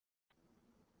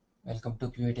Welcome to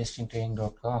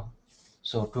QAtestingtraining.com.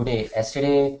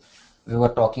 Yesterday we were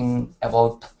talking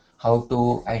about how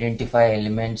to identify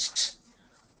elements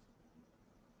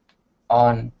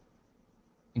on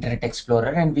Internet Explorer,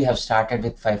 and we have started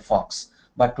with Firefox.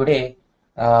 But today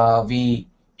we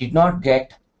did not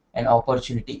get an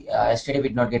opportunity. Yesterday we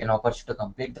did not get an opportunity to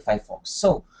complete the Firefox.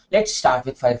 So let's start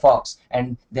with Firefox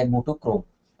and then move to Chrome,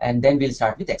 and then we'll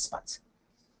start with Expanse.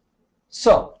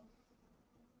 So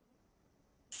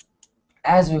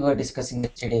as we were discussing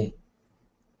yesterday,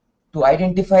 to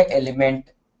identify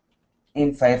element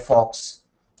in Firefox,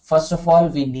 first of all,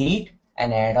 we need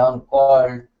an add-on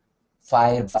called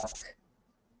Firebug.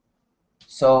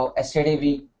 So yesterday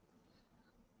we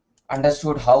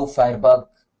understood how Firebug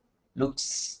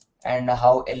looks and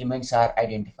how elements are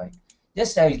identified.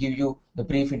 Just I will give you the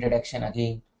brief introduction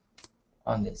again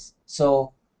on this.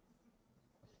 So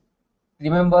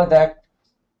remember that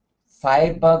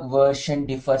Firebug version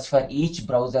differs for each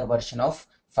browser version of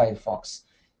Firefox.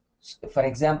 For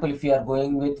example, if you are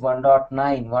going with 1.9,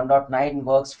 1.9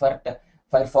 works for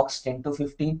Firefox 10 to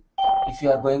 15. If you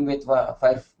are going with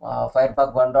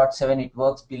Firebug 1.7, it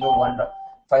works below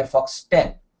Firefox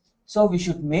 10. So we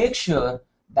should make sure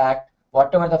that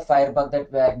whatever the Firebug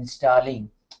that we are installing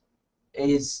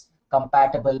is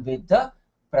compatible with the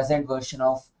present version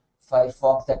of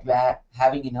Firefox that we are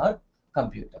having in our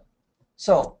computer.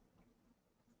 So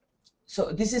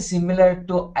this is similar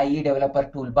to IE developer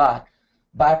toolbar,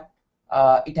 but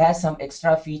it has some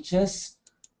extra features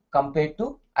compared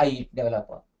to IE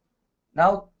developer.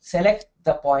 Now select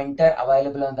the pointer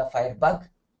available on the Firebug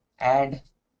and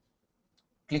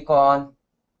click on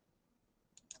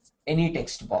any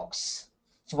text box.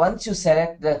 So once you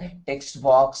select the text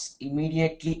box,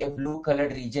 immediately a blue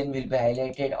colored region will be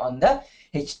highlighted on the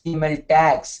HTML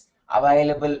tags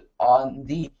available on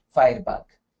the Firebug.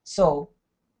 So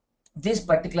this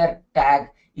particular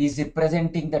tag is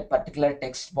representing that particular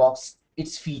text box,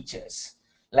 its features,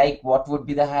 like what would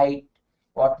be the height,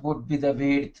 what would be the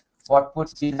width, what would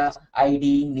be the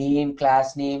ID, name,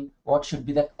 class name, what should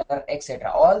be the color, etc.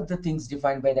 All the things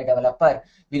defined by the developer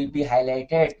will be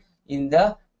highlighted in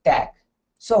the tag.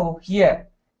 So here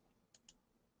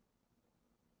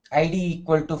ID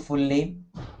equal to full name,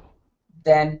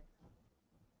 then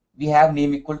we have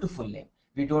name equal to full name.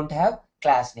 We don't have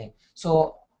class name.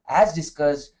 So as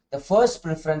discussed, the first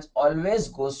preference always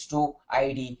goes to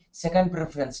ID, second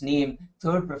preference name,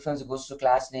 third preference goes to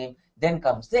class name, then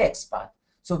comes the XPath.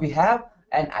 So we have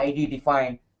an ID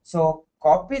defined. So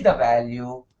copy the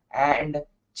value and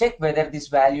check whether this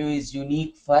value is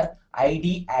unique for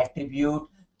ID attribute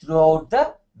throughout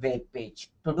the web page.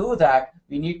 To do that,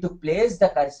 we need to place the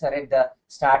cursor at the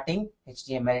starting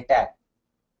HTML tag.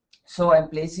 So I'm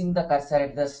placing the cursor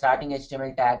at the starting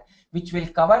HTML tag, which will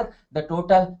cover the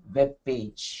total web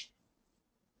page.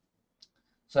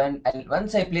 So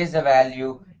once I place the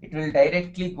value, it will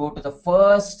directly go to the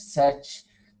first search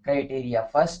criteria,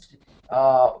 first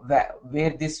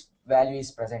where this value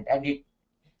is present, and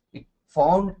it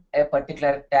found a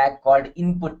particular tag called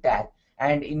input tag,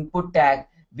 and input tag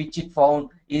which it found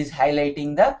is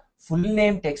highlighting the full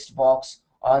name text box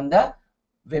on the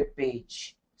web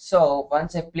page. So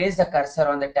once I place the cursor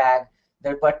on the tag,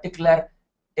 the particular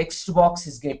text box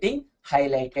is getting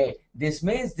highlighted. This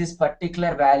means this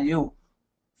particular value,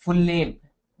 full name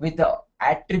with the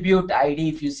attribute ID,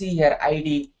 if you see here,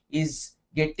 ID is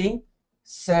getting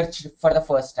searched for the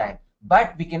first time.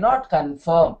 But we cannot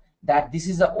confirm that this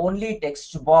is the only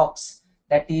text box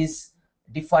that is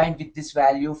defined with this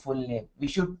value full name. We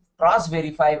should cross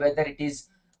verify whether it is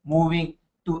moving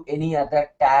to any other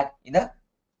tag in the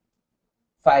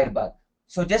Firebug.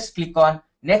 So just click on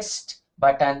next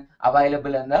button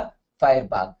available on the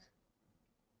Firebug.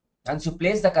 Once you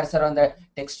place the cursor on the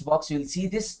text box, you will see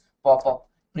this pop up,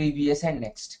 previous and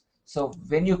next. So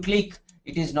when you click,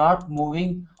 it is not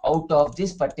moving out of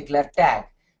this particular tag.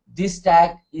 This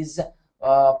tag is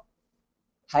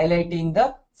highlighting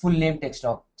the full name text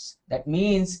box. That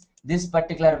means this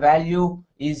particular value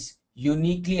is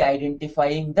uniquely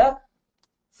identifying the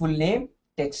full name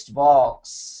text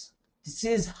box. This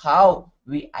is how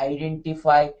we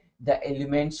identify the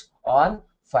elements on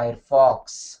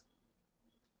Firefox.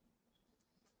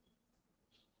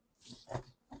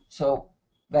 So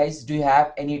guys, do you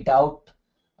have any doubt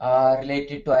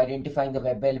related to identifying the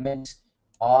web elements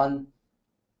on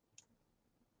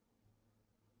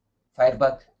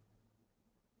Firebug?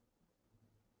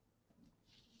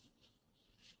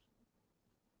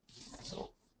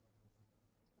 So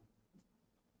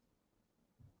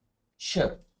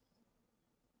sure.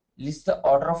 List the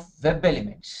order of web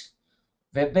elements.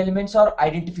 Web elements or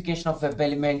identification of web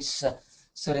elements,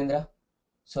 Surendra.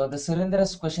 So the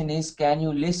Surendra's question is, can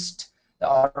you list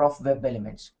the order of web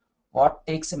elements? What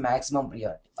takes a maximum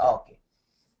priority? Okay.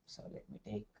 So let me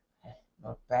take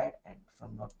notepad, and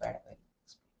from notepad I will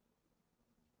explain.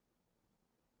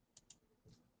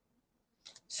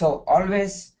 So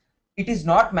always, it is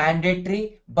not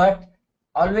mandatory, but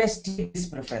always take this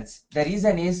preference. The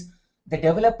reason is the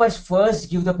developers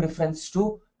first give the preference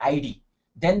to ID,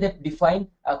 then they define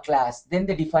a class, then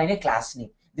they define a class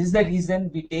name. This is the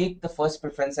reason we take the first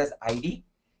preference as ID,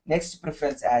 next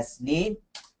preference as name,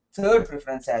 third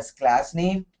preference as class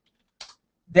name,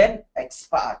 then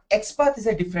XPath. XPath is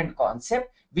a different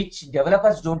concept which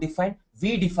developers don't define.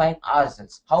 We define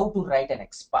ourselves how to write an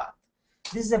XPath.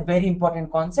 This is a very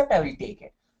important concept. I will take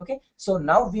it. Okay. So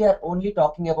now we are only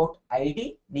talking about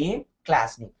ID, name,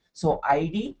 class name. So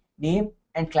ID, name,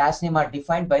 and class name are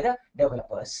defined by the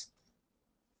developers.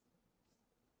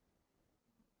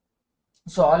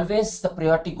 So always the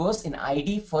priority goes in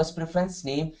ID, first preference,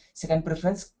 name, second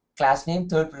preference, class name,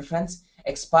 third preference,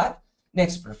 XPath,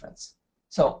 next preference.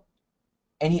 So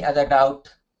any other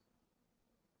doubt?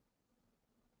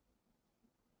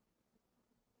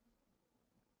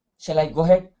 Shall I go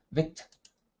ahead with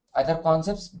other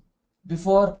concepts?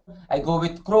 Before I go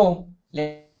with Chrome,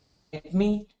 let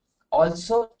me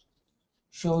also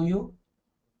show you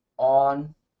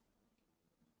on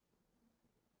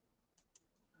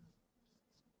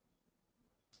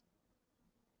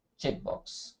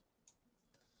checkbox.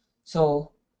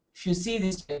 So if you see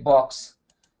this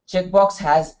checkbox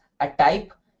has a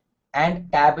type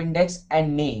and tab index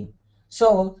and name.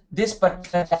 So this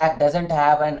particular tag doesn't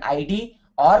have an ID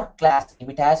or class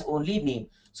name, it has only name.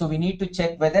 So we need to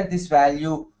check whether this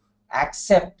value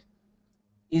accept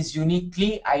is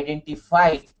uniquely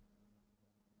identified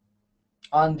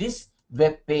on this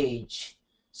web page.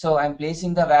 So I'm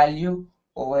placing the value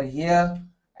over here,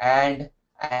 and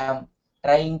I am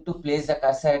trying to place the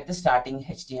cursor at the starting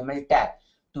HTML tag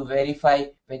to verify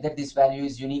whether this value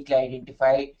is uniquely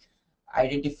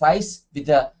identifies with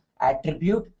the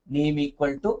attribute name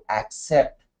equal to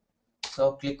accept.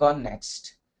 So click on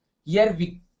next. Here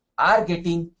we are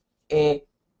getting a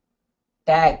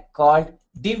tag called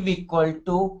div equal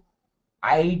to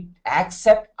I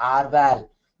accept rval,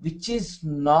 which is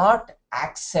not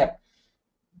accept.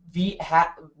 We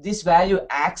have this value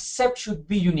accept should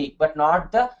be unique, but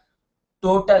not the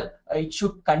total. It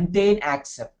should contain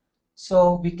accept.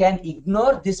 So we can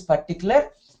ignore this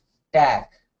particular tag.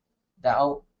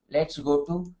 Now let's go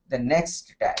to the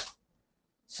next tag.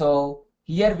 So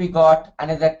here we got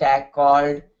another tag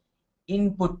called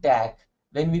input tag.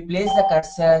 When we place the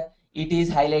cursor, it is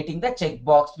highlighting the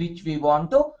checkbox which we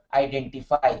want to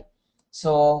identify.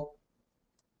 So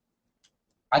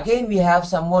again we have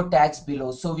some more tags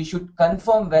below, so we should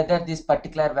confirm whether this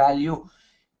particular value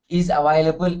is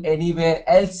available anywhere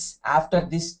else after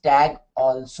this tag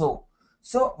also.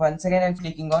 So once again I'm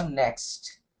clicking on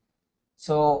next.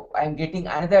 So I'm getting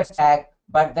another tag,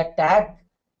 but the tag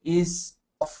is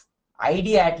of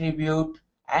ID attribute,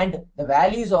 and the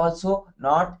value is also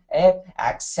not a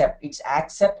accept, it's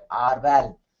accept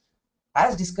rval.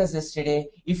 As discussed yesterday,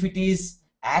 if it is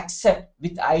accept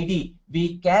with ID,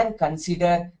 we can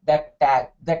consider that tag.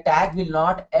 The tag will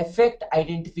not affect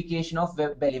identification of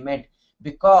web element,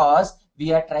 because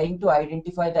we are trying to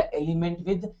identify the element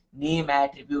with name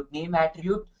attribute. Name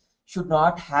attribute should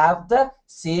not have the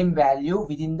same value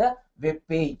within the web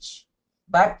page,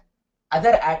 but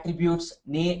other attributes,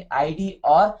 name, ID,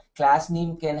 or class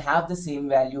name can have the same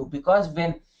value, because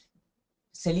when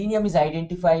Selenium is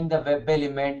identifying the web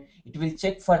element, it will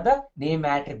check for the name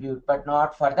attribute but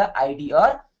not for the ID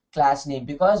or class name,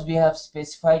 because we have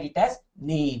specified it as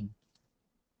name.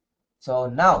 So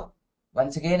now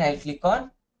once again I'll click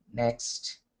on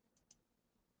next.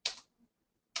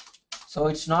 So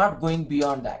it's not going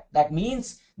beyond that. That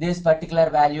means this particular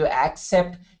value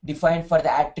accept defined for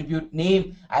the attribute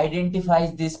name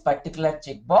identifies this particular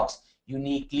checkbox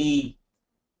uniquely.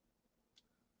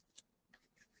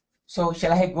 So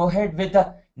shall I go ahead with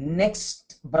the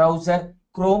next browser,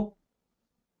 Chrome?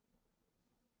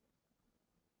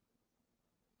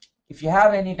 If you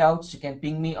have any doubts, you can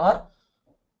ping me or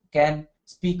can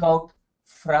speak out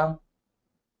from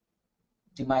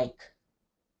the mic.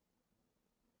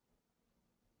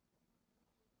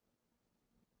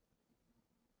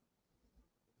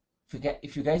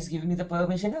 If you guys give me the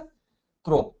permission,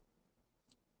 Chrome.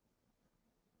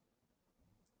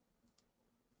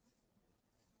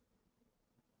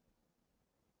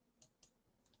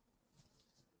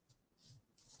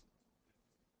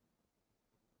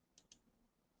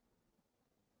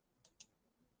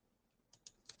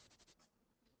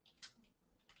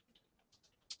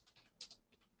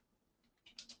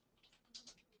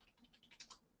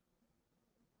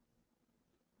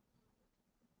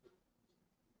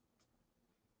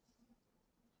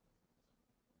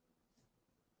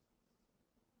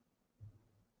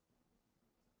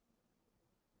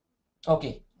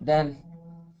 Okay, then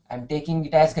I'm taking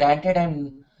it as granted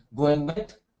and going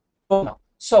with Chrome now.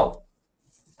 So,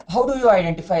 how do you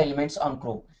identify elements on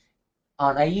Chrome?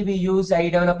 On IE, we use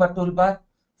IE Developer Toolbar.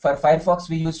 For Firefox,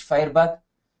 we use Firebug.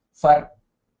 For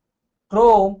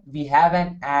Chrome, we have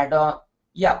an add-on.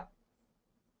 Yeah,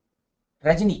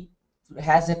 Rajni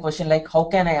has a question like, how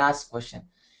can I ask question?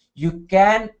 You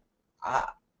can uh,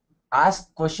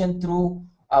 ask question through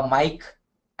a mic.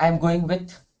 I'm going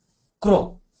with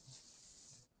Chrome.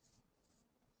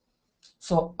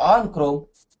 So on Chrome,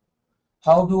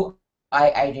 how do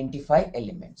I identify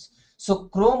elements? So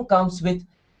Chrome comes with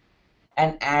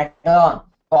an add-on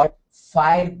called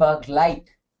Firebug Lite.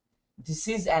 This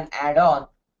is an add-on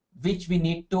which we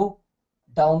need to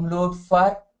download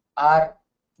for our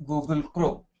Google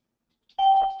Chrome.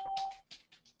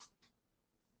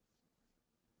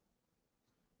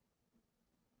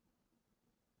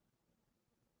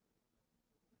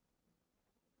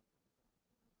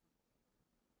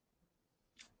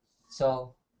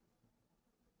 So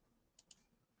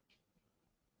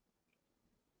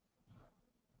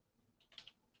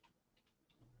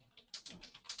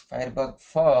Firebug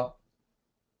for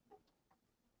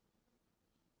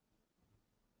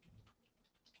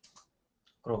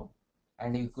Chrome,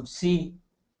 and you could see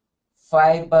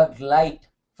Firebug Lite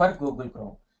for Google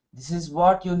Chrome. This is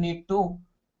what you need to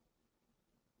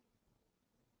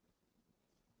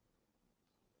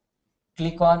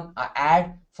click on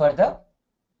add for the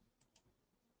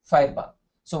Firebug.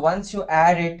 So once you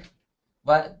add it,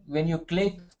 when you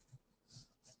click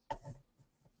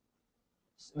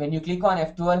on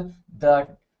F12, the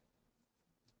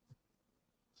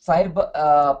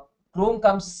Firebug Chrome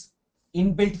comes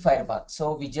inbuilt Firebug.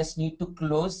 So we just need to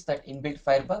close that inbuilt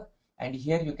Firebug, and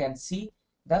here you can see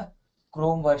the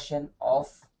Chrome version of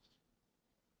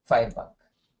Firebug.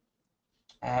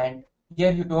 And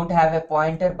here you don't have a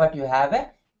pointer, but you have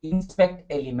a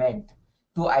inspect element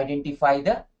to identify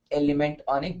the element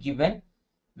on a given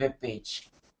web page.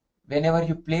 Whenever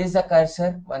you place the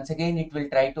cursor, once again it will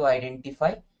try to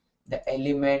identify the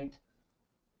element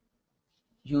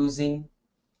using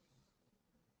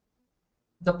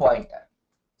the pointer.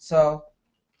 So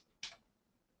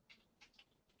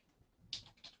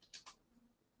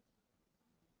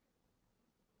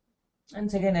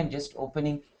once again I'm just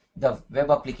opening the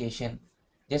web application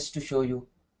just to show you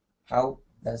how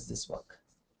does this work.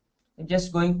 I'm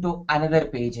just going to another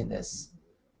page in this.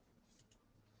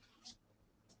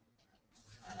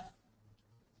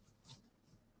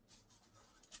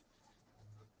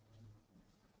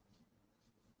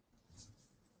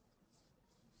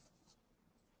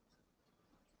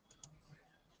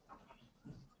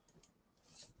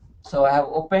 So I have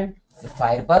opened the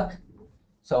Firebug.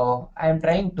 So I am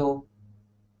trying to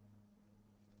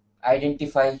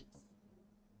identify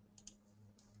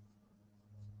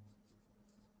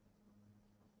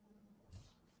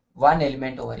one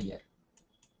element over here.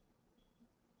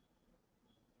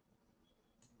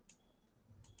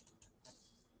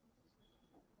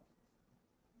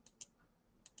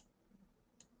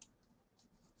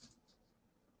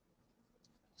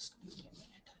 Just give me a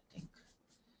minute, I think.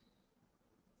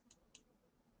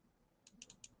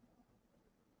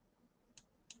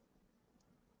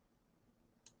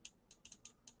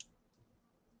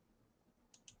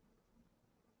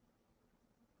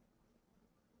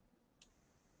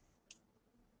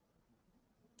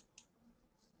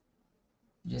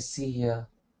 Just see here.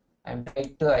 I'm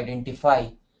trying to identify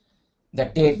the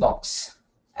date box.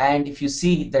 And if you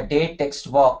see, the date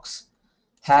text box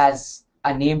has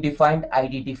a name defined,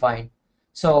 ID defined.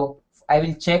 So I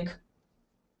will check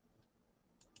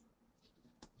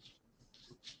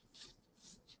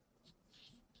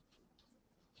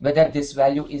whether this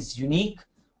value is unique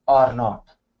or not.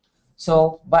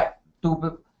 So, but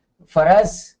for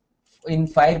us in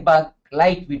Firebug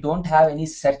Lite, we don't have any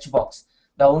search box.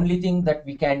 The only thing that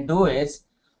we can do is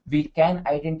we can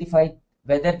identify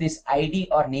whether this ID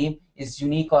or name is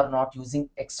unique or not using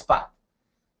XPath,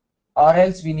 or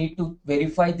else we need to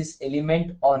verify this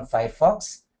element on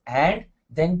Firefox and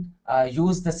then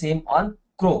use the same on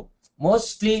Chrome.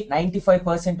 Mostly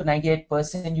 95% to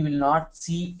 98% you will not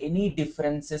see any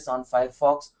differences on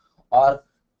Firefox or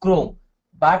Chrome,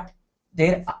 but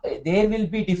there will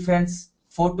be difference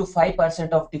 4 to 5%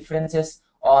 of differences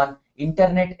on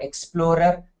Internet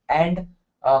Explorer and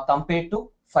compared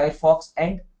to Firefox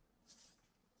and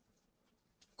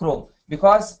Chrome,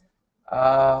 because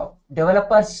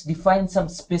developers define some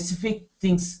specific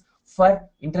things for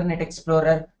Internet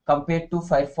Explorer compared to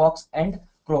Firefox and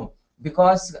Chrome,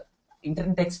 because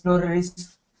Internet Explorer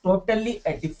is totally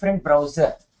a different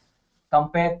browser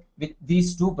compared with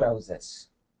these two browsers.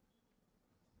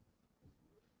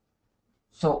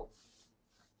 So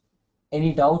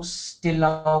any doubts till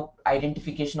now?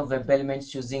 Identification of web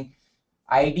elements using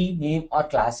ID, name or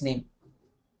class name.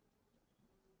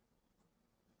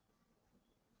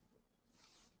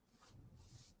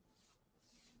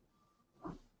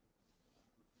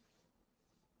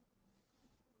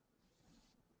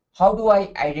 How do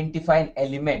I identify an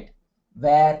element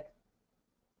where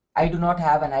I do not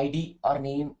have an ID or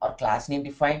name or class name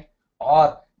defined,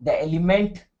 or the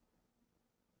element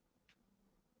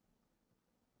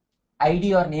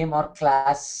ID or name or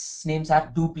class names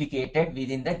are duplicated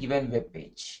within the given web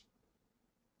page?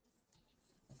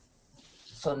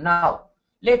 So now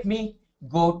let me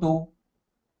go to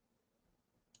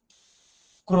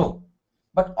Chrome,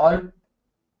 but all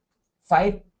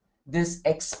five, this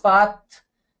XPath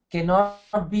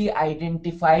cannot be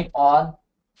identified on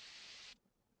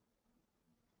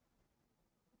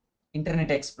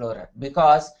Internet Explorer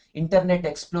because Internet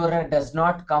Explorer does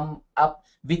not come up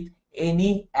with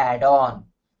any add-on.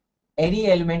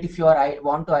 Any element, if you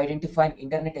want to identify an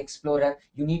Internet Explorer,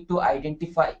 you need to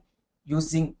identify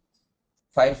using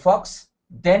FireFox,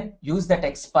 then use that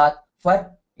XPath for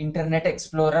Internet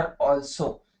Explorer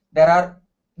also. There are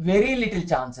very little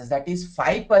chances, that is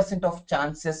 5% of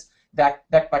chances that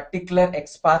that particular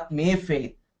XPath may fail.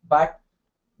 But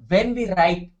when we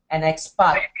write an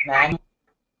XPath manually,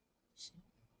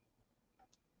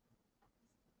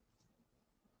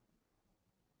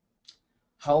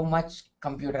 how much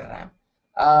computer RAM?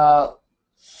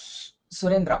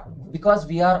 Surendra, because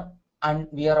we are on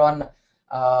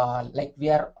like we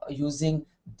are using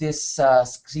this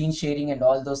screen sharing and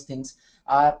all those things.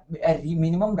 A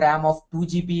minimum RAM of 2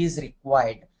 GB is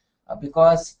required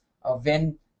because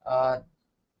when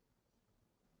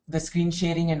the screen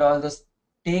sharing and all those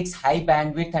takes high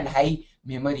bandwidth and high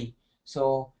memory,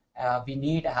 so we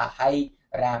need a high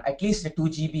RAM. At least a 2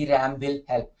 GB RAM will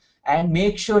help. And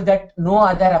make sure that no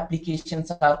other applications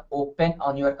are open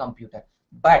on your computer.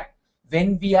 But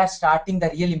when we are starting the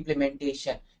real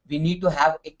implementation, we need to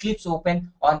have Eclipse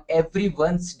open on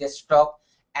everyone's desktop,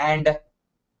 and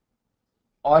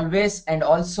always, and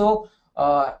also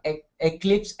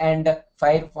Eclipse and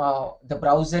Fire, the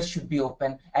browser should be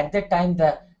open. At that time,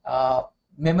 the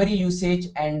memory usage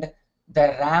and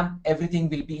the RAM, everything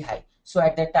will be high. So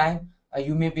at that time,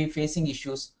 you may be facing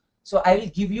issues. So I will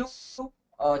give you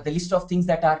the list of things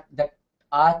that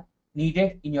are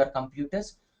needed in your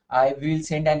computers. I will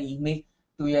send an email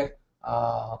to your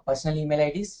personal email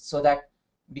IDs so that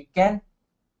we can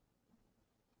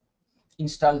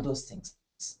install those things.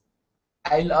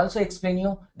 I'll also explain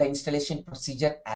you the installation procedure